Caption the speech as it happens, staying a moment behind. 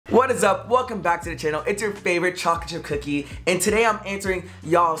What is up? Welcome back to the channel. It's your favorite chocolate chip cookie, and today I'm answering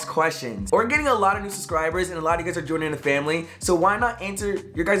y'all's questions. We're getting a lot of new subscribers and a lot of you guys are joining the family, so why not answer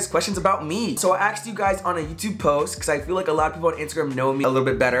your guys' questions about me? So I asked you guys on a YouTube post because I feel like a lot of people on Instagram know me a little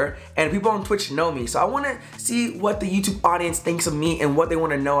bit better and people on Twitch know me, so I want to see what the YouTube audience thinks of me and what they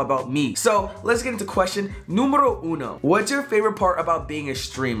want to know about me. So let's get into question numero uno. What's your favorite part about being a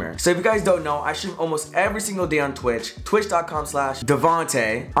streamer? So if you guys don't know, I stream almost every single day on Twitch,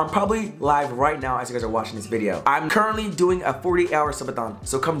 twitch.com/DEVONTE. I'm probably live right now as you guys are watching this video. I'm currently doing a 48-hour subathon,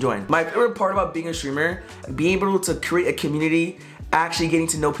 so come join. My favorite part about being a streamer, being able to create a community, actually getting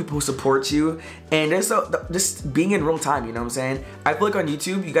to know people who support you, and just being in real time, you know what I'm saying? I feel like on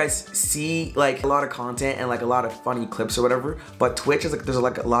YouTube, you guys see like a lot of content and like a lot of funny clips or whatever, but Twitch is like, there's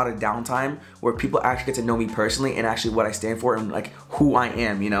like a lot of downtime where people actually get to know me personally and actually what I stand for and like who I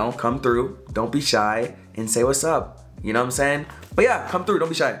am, you know? Come through, don't be shy, and say what's up. You know what I'm saying? But yeah, come through, don't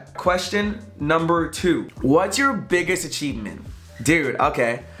be shy. Question number 2. What's your biggest achievement? Dude,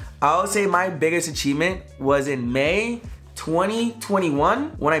 okay. I'll say my biggest achievement was in May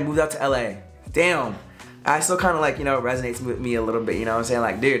 2021 when I moved out to LA. Damn. I still kind of like, you know, resonates with me a little bit, you know what I'm saying?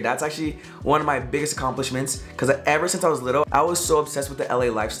 Like, dude, that's actually one of my biggest accomplishments because ever since I was little, I was so obsessed with the LA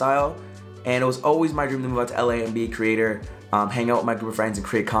lifestyle, and it was always my dream to move out to LA and be a creator, hang out with my group of friends and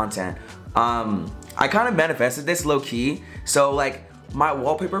create content. I kind of manifested this low-key, so like my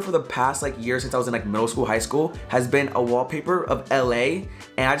wallpaper for the past like year since I was in like middle school, high school has been a wallpaper of LA,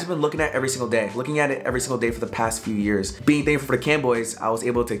 and I've just been looking at it every single day for the past few years. Being thankful for the Cam Boys, I was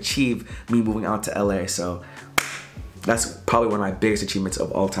able to achieve me moving out to LA, so that's probably one of my biggest achievements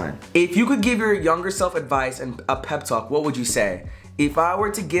of all time. If you could give your younger self advice and a pep talk, what would you say? If I were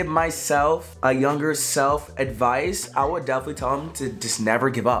to give myself a younger self advice, I would definitely tell him to just never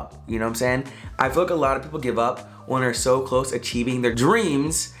give up. You know what I'm saying? I feel like a lot of people give up when they're so close achieving their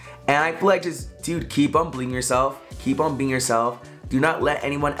dreams, and I feel like just, dude, keep on believing yourself, keep on being yourself. Do not let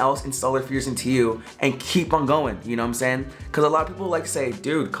anyone else install their fears into you, and keep on going, you know what I'm saying? Because a lot of people like to say,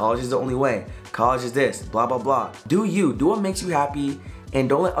 dude, college is the only way. College is this, blah, blah, blah. Do you, do what makes you happy, and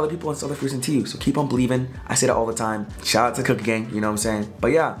don't let other people install their fears into you. So keep on believing. I say that all the time. Shout out to Cookie Gang, you know what I'm saying?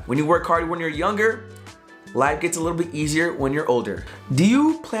 But yeah, when you work hard when you're younger, life gets a little bit easier when you're older. Do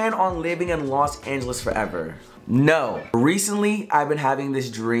you plan on living in Los Angeles forever? No. Recently, I've been having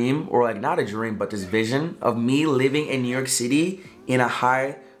this dream, or like not a dream, but this vision of me living in New York City in a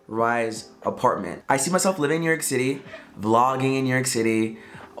high-rise apartment. I see myself living in New York City, vlogging in New York City,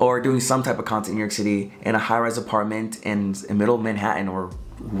 or doing some type of content in New York City in a high-rise apartment in middle of Manhattan or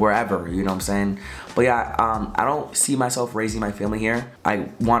wherever, you know what I'm saying? But yeah, I don't see myself raising my family here. I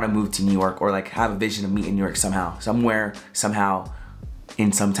want to move to New York, or like have a vision of me in New York somehow, somewhere, somehow,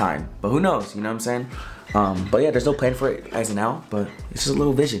 in some time. But who knows, you know what I'm saying? But yeah, there's no plan for it as of now, but it's just a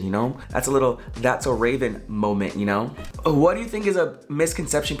little vision, you know? That's a Raven moment, you know? What do you think is a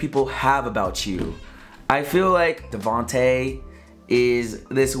misconception people have about you? I feel like DEVONTE is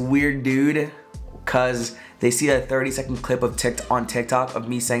this weird dude because they see a 30-second clip of on TikTok of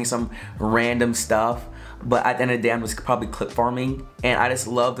me saying some random stuff, but at the end of the day, I'm just probably clip farming, and I just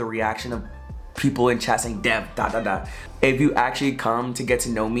love the reaction of people in chat saying Dev ... If you actually come to get to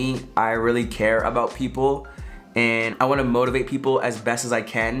know me, I really care about people, and I want to motivate people as best as I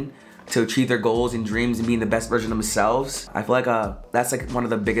can to achieve their goals and dreams and being the best version of themselves. I feel like that's like one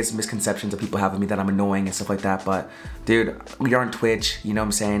of the biggest misconceptions that people have of me, that I'm annoying and stuff like that. But dude, we are on Twitch, you know what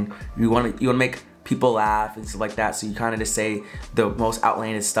I'm saying? You want to make people laugh and stuff like that, so you kind of just say the most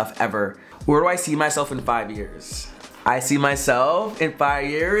outlandish stuff ever. Where do I see myself in 5 years? I see myself in 5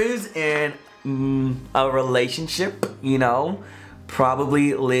 years in a relationship, you know,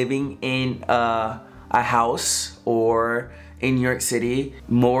 probably living in a house or in New York City,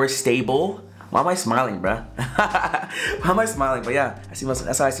 more stable. Why am I smiling, bruh? Why am I smiling? But yeah, I see myself,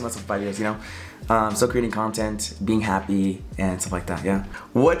 that's how I see myself in 5 years, you know? So creating content, being happy, and stuff like that, yeah.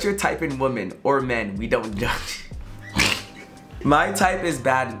 What's your type in women or men? We don't judge. My type is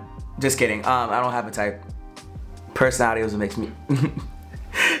bad. Just kidding. I don't have a type. Personality is what makes me.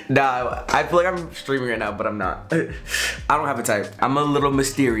 Nah, I feel like I'm streaming right now, but I'm not. I don't have a type. I'm a little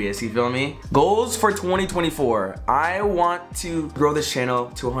mysterious, you feel me? Goals for 2024. I want to grow this channel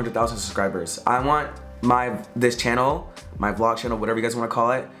to 100,000 subscribers. I want this channel, my vlog channel, whatever you guys want to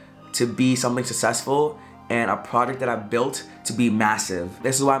call it, to be something successful and a project that I've built to be massive.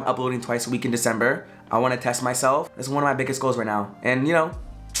 This is why I'm uploading twice a week in December. I want to test myself. This is one of my biggest goals right now. And you know,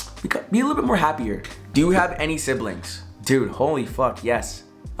 be a little bit more happier. Do you have any siblings? Dude, holy fuck, yes.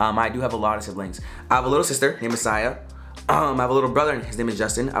 I do have a lot of siblings. I have a little sister named Messiah. I have a little brother, his name is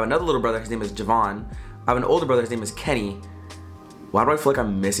Justin. I have another little brother, his name is Javon. I have an older brother, his name is Kenny. why do I feel like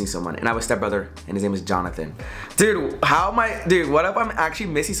I'm missing someone? And I have a stepbrother, and his name is Jonathan. Dude, how am I? Dude, what if I'm actually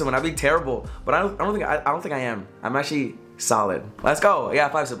missing someone? I'd be terrible. But I don't think I am. I'm actually solid. Let's go. Yeah,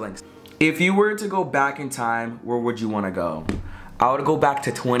 5 siblings. If you were to go back in time, where would you want to go? I would go back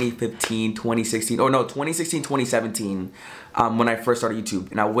to 2015, 2016, or no, 2016, 2017, when I first started YouTube,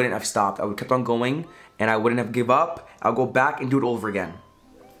 and I wouldn't have stopped. I would have kept on going, and I wouldn't have give up. I'll go back and do it over again.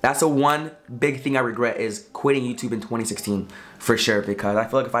 That's the one big thing I regret, is quitting YouTube in 2016, for sure, because I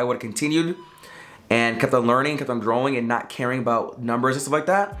feel like if I would have continued and kept on learning, kept on growing, and not caring about numbers and stuff like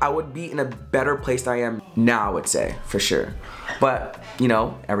that, I would be in a better place than I am now, I would say, for sure. But, you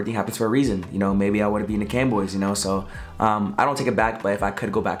know, everything happens for a reason. You know, maybe I would have been in the Camboys, you know, so I don't take it back, but if I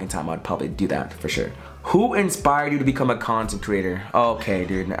could go back in time, I'd probably do that, for sure. Who inspired you to become a content creator? Okay,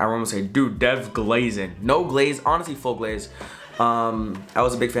 dude, everyone would say, dude, Dev glazing. No glaze, honestly, full glaze. I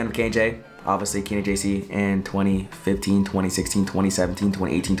was a big fan of K&J. Obviously, K&JC in 2015, 2016, 2017,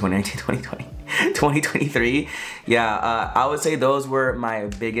 2018, 2019, 2020, 2023. Yeah, I would say those were my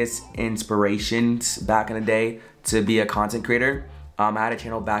biggest inspirations back in the day to be a content creator. I had a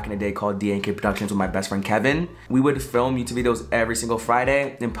channel back in the day called DNK Productions with my best friend Kevin. We would film YouTube videos every single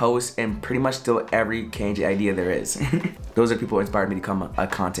Friday and post and pretty much steal every K&J idea there is. Those are people who inspired me to become a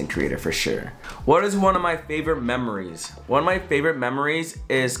content creator, for sure. What is one of my favorite memories? One of my favorite memories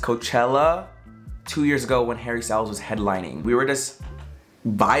is Coachella 2 years ago when Harry Styles was headlining. We were just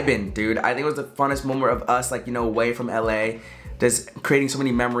vibing, dude. I think it was the funnest moment of us, like, you know, away from LA, just creating so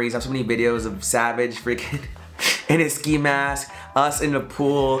many memories. I have so many videos of Savage freaking in his ski mask, us in the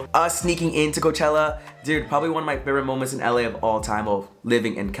pool, us sneaking into Coachella. Dude, probably one of my favorite moments in LA of all time, while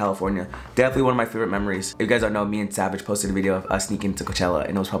living in California. Definitely one of my favorite memories. If you guys don't know, me and Savage posted a video of us sneaking into Coachella,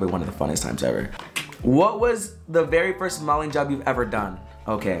 and it was probably one of the funnest times ever. What was the very first modeling job you've ever done?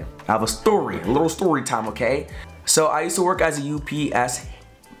 Okay, I have a story, a little story time, okay? So I used to work as a UPS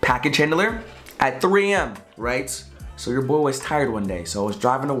package handler at 3 a.m., right? So your boy was tired one day, so I was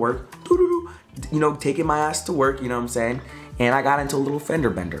driving to work, you know, taking my ass to work, you know what I'm saying? And I got into a little fender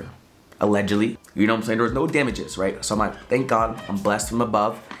bender, allegedly. You know what I'm saying? There was no damages, right? So I'm like, thank God, I'm blessed from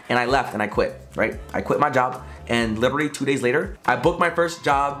above. And I left and I quit, right? I quit my job, and literally 2 days later, I booked my first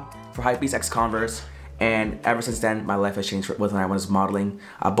job for Hypebeast X Converse. And ever since then, my life has changed when I was modeling.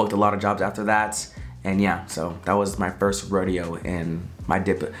 I booked a lot of jobs after that. And yeah, so that was my first rodeo and my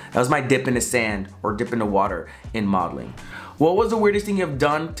dip. That was my dip in the sand, or dip in the water, in modeling. What was the weirdest thing you've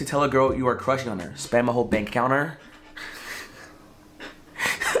done to tell a girl you are crushing on her? Spam a whole bank account on her?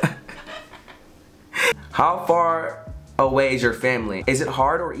 How far away is your family? Is it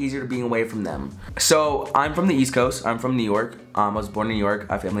hard or easier to be away from them? So I'm from the East Coast. I'm from New York. I was born in New York.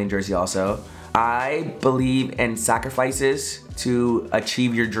 I have family in Jersey also. I believe in sacrifices to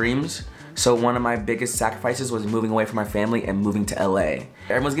achieve your dreams. So one of my biggest sacrifices was moving away from my family and moving to LA.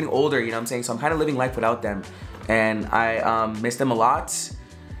 Everyone's getting older, you know what I'm saying? So I'm kind of living life without them. And I miss them a lot.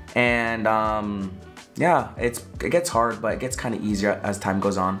 And yeah, it gets hard, but it gets kind of easier as time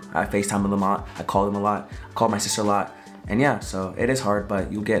goes on. I FaceTime them a lot. I call them a lot. I call my sister a lot. And yeah, so it is hard,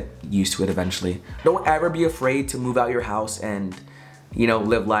 but you'll get used to it eventually. Don't ever be afraid to move out your house and, you know,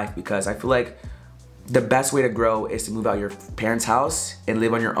 live life, because I feel like the best way to grow is to move out your parents' house and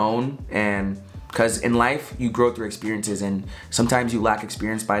live on your own. And because in life, you grow through experiences, and sometimes you lack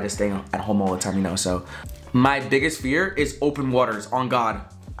experience by just staying at home all the time, you know. So my biggest fear is open waters, on God.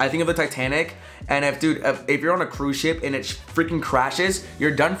 I think of the Titanic, and if you're on a cruise ship and it freaking crashes,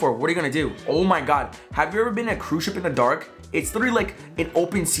 you're done for. What are you gonna do? Oh my God. Have you ever been in a cruise ship in the dark? It's literally like an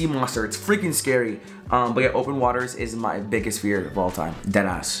open sea monster. It's freaking scary. But yeah, open waters is my biggest fear of all time.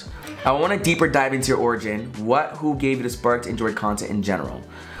 Deadass. I want to deeper dive into your origin. Who gave you the spark to enjoy content in general?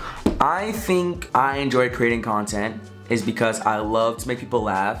 I think I enjoy creating content is because I love to make people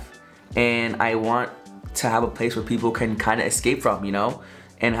laugh, and I want to have a place where people can kind of escape from, you know?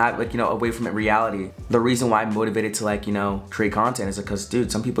 And have, like, you know, away from reality. The reason why I'm motivated to, like, you know, create content is because,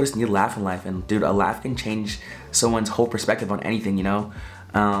 dude, some people just need a laugh in life, and dude, a laugh can change someone's whole perspective on anything, you know?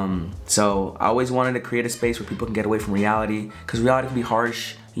 So I always wanted to create a space where people can get away from reality, because reality can be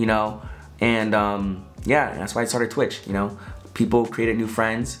harsh, you know? And yeah, that's why I started Twitch, you know? People created new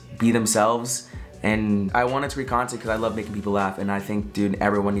friends, be themselves, and I wanted to create content because I love making people laugh, and I think, dude,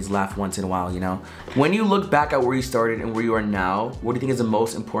 everyone needs to laugh once in a while, you know? When you look back at where you started and where you are now, what do you think is the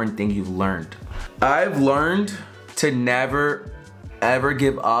most important thing you've learned? I've learned to never, ever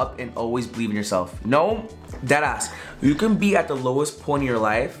give up and always believe in yourself. No, deadass. You can be at the lowest point in your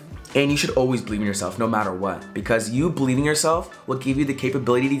life And you should always believe in yourself no matter what, because you believing in yourself will give you the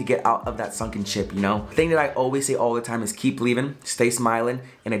capability to get out of that sunken ship, you know? The thing that I always say all the time is keep believing, stay smiling,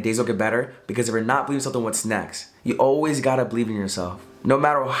 and the days will get better, because if you're not believing in something, what's next? You always gotta believe in yourself, no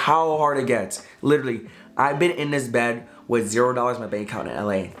matter how hard it gets. Literally, I've been in this bed with $0 in my bank account in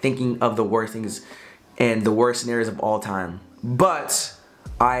LA, thinking of the worst things and the worst scenarios of all time. But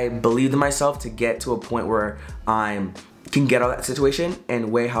I believed in myself to get to a point where I can get out of that situation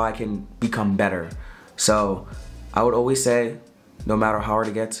and weigh how I can become better. So I would always say, no matter how hard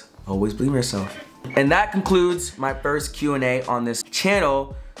it gets, always believe in yourself. And that concludes my first Q&A on this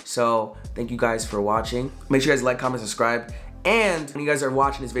channel. So thank you guys for watching. Make sure you guys like, comment, subscribe. And when you guys are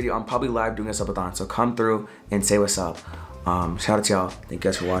watching this video, I'm probably live doing a subathon. So come through and say what's up. Shout out to y'all. Thank you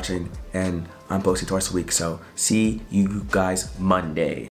guys for watching. And I'm posting twice a week. So see you guys Monday.